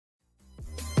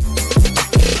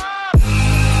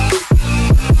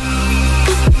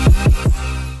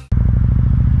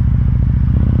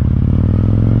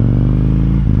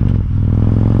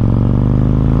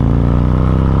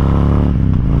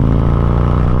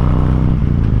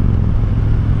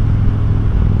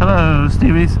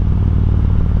Stevies.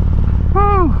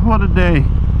 Woo, what a day.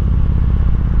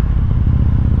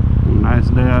 Nice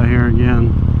day out here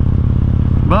again.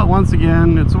 But once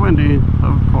again, it's windy,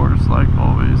 of course, like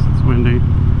always, it's windy.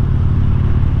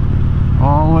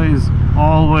 Always,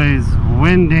 always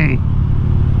windy.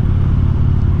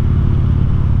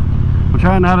 We're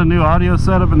trying out a new audio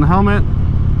setup in the helmet.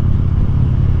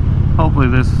 Hopefully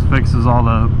this fixes all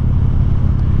the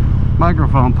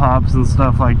microphone pops and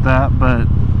stuff like that, but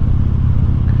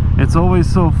it's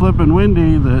always so flippin'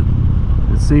 windy that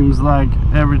it seems like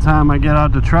every time I get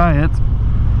out to try it,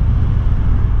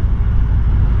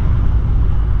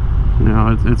 you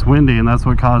know, it's windy and that's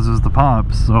what causes the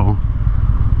pops. So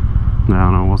I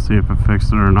don't know, we'll see if it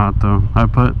fixed it or not though. I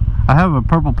have a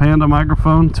Purple Panda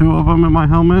microphone, 2 of them in my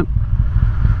helmet,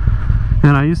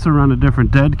 and I used to run a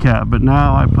different dead cat, but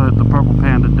now I put the Purple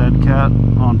Panda dead cat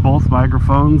on both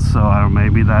microphones, so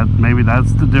maybe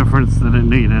that's the difference that it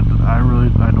needed. I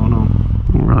don't know.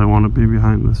 I don't really want to be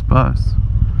behind this bus.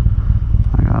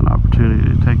 I got an opportunity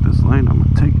to take this lane, I'm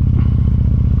gonna take it.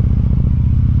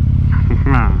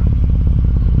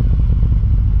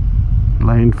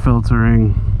 Lane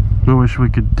filtering. I wish we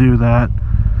could do that.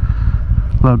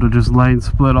 Love to just lane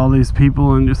split all these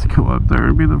people and just go up there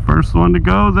and be the first one to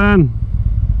go then.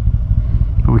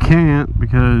 But we can't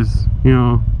because, you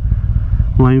know,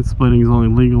 lane splitting is only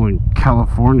legal in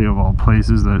California of all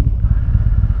places that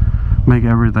make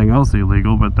everything else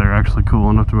illegal, but they're actually cool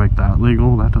enough to make that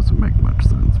legal. That doesn't make much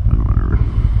sense, but whatever.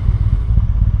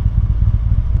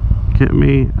 Get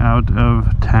me out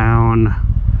of town.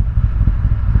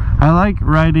 I like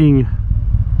riding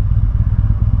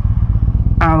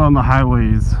out on the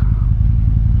highways.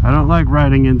 I don't like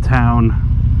riding in town.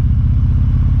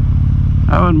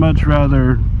 I would much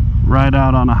rather ride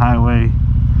out on a highway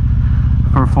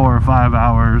for 4 or 5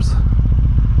 hours,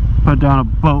 put down a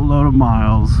boatload of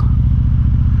miles,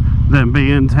 than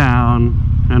be in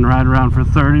town and ride around for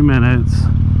 30 minutes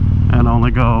and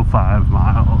only go 5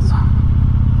 miles.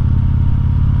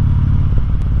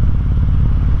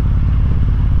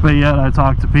 But yet I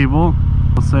talk to people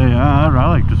who say, I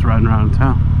like just riding around in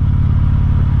town.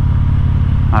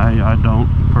 I don't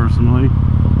personally.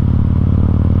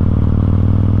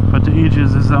 But to each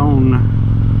is his own.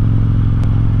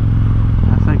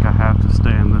 I think I have to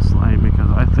stay in this lane because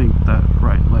I think that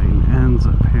right lane ends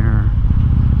up here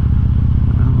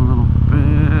a little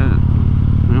bit,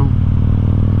 you know,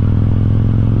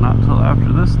 not till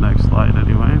after this next light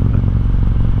anyway, but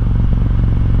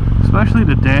especially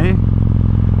today,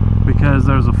 because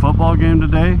there's a football game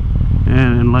today,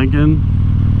 and in Lincoln,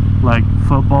 like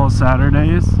football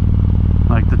Saturdays,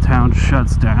 like the town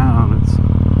shuts down.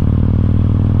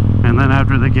 And then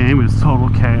after the game is total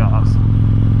chaos.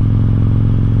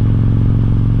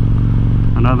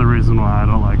 Another reason why I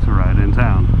don't like to ride in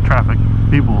town. Traffic,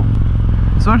 people,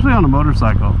 especially on a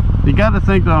motorcycle. You got to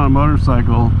think that on a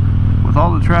motorcycle, with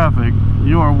all the traffic,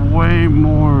 you are way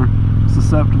more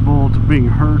susceptible to being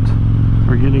hurt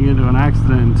or getting into an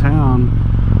accident in town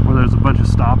where there's a bunch of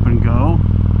stop and go.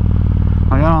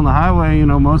 Like out on the highway, you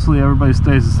know, mostly everybody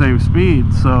stays the same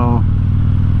speed, so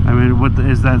I mean,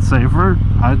 is that safer?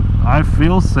 I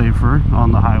feel safer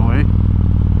on the highway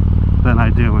than I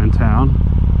do in town.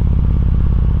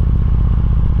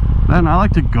 Then I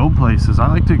like to go places. I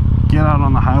like to get out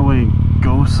on the highway and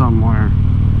go somewhere.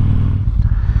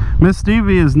 Miss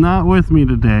Stevie is not with me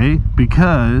today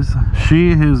because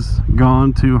she has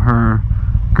gone to her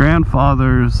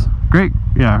grandfather's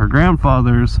her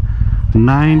grandfather's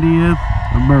 90th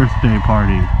birthday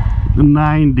party.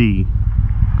 90.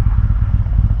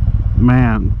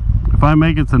 Man, if I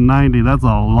make it to 90, that's a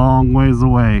long ways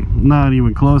away. Not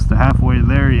even close to halfway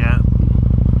there yet.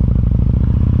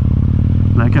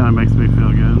 That kind of makes me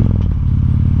feel good.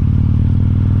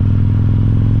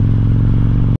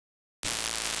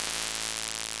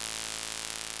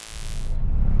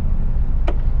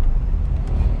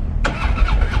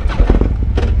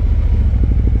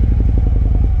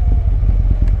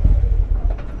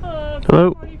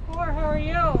 Hello. 44, how are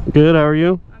you? Good, how are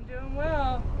you? I'm doing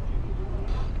well.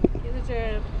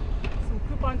 There's some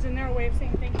coupons in there, a way of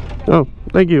saying thank you. Oh,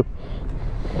 thank you.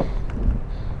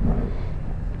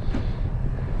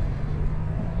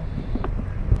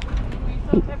 Will you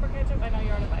sell pepper ketchup? I know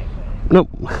you're on a bike. But Nope.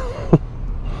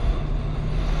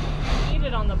 eat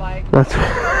it on the bike. That's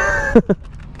Alright,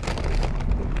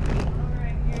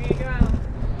 here you go.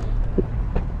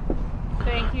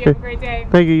 Thank you. Have a great day.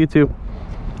 Thank you, you too.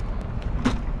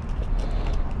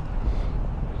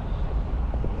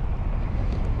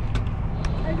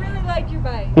 I really like your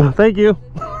bike. Thank you.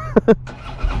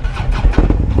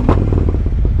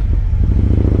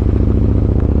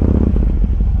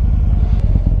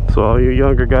 you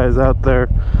younger guys out there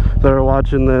that are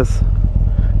watching this,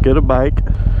 get a bike.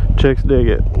 Chicks dig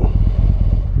it.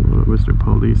 Mr.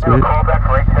 Policeman. Call back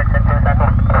for 86 in 2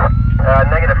 seconds.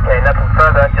 Negative K, nothing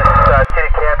further, just city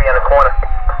cabbie on the corner.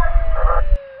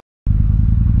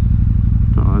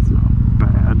 Oh, that's not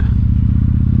bad.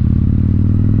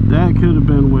 That could have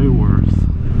been way worse.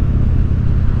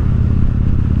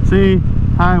 See,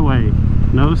 highway,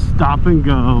 no stop and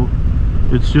go.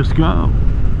 It's just go.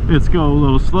 It's go a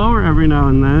little slower every now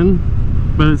and then,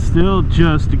 but it's still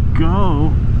just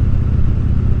go.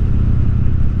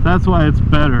 That's why it's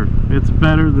better. It's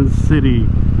better than city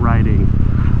riding.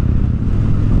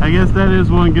 I guess that is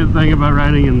one good thing about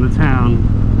riding in the town.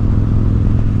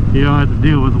 You don't have to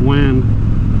deal with wind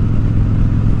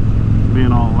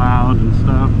being all loud and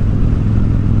stuff.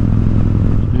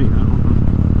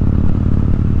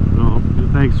 Oh,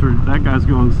 thanks for that guy's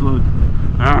going slow.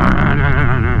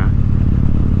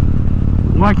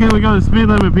 Why can't we go the speed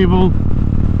limit, people?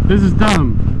 This is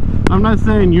dumb. I'm not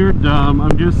saying you're dumb,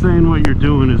 I'm just saying what you're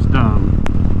doing is dumb.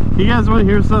 You guys want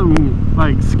to hear something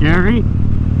like scary?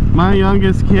 My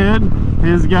youngest kid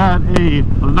has got a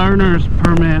learner's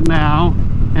permit now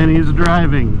and he's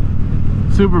driving.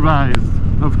 Supervised,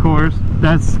 of course.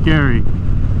 That's scary.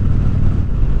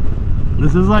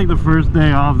 This is like the first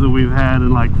day off that we've had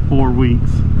in like 4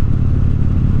 weeks.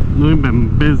 We've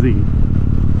been busy.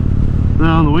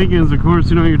 Now on the weekends, of course,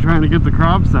 you know, you're trying to get the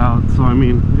crops out. So I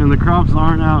mean, and the crops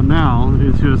aren't out now.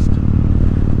 It's just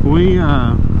we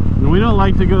don't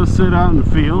like to go sit out in the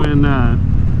field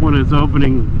when it's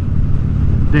opening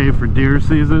day for deer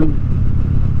season,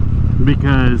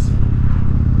 because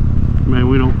man,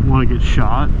 we don't want to get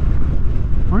shot.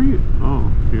 Where are you?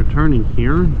 Oh, you're turning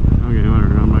here? Okay,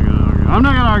 whatever. I'm not gonna argue. I'm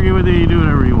not gonna argue with you. You do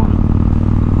whatever you want.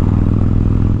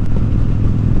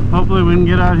 Hopefully we can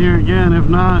get out here again. If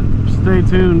not, stay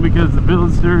tuned, because the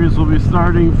build series will be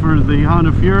starting for the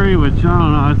Honda Fury, which I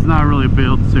don't know, it's not really a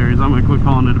build series. I'm gonna quit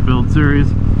calling it a build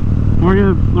series. We're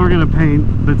gonna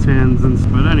paint the tins and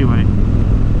stuff. But anyway,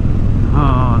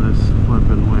 oh, this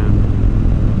flipping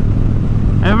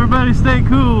wind. Everybody stay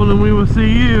cool, and we will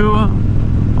see you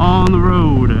on the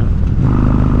road.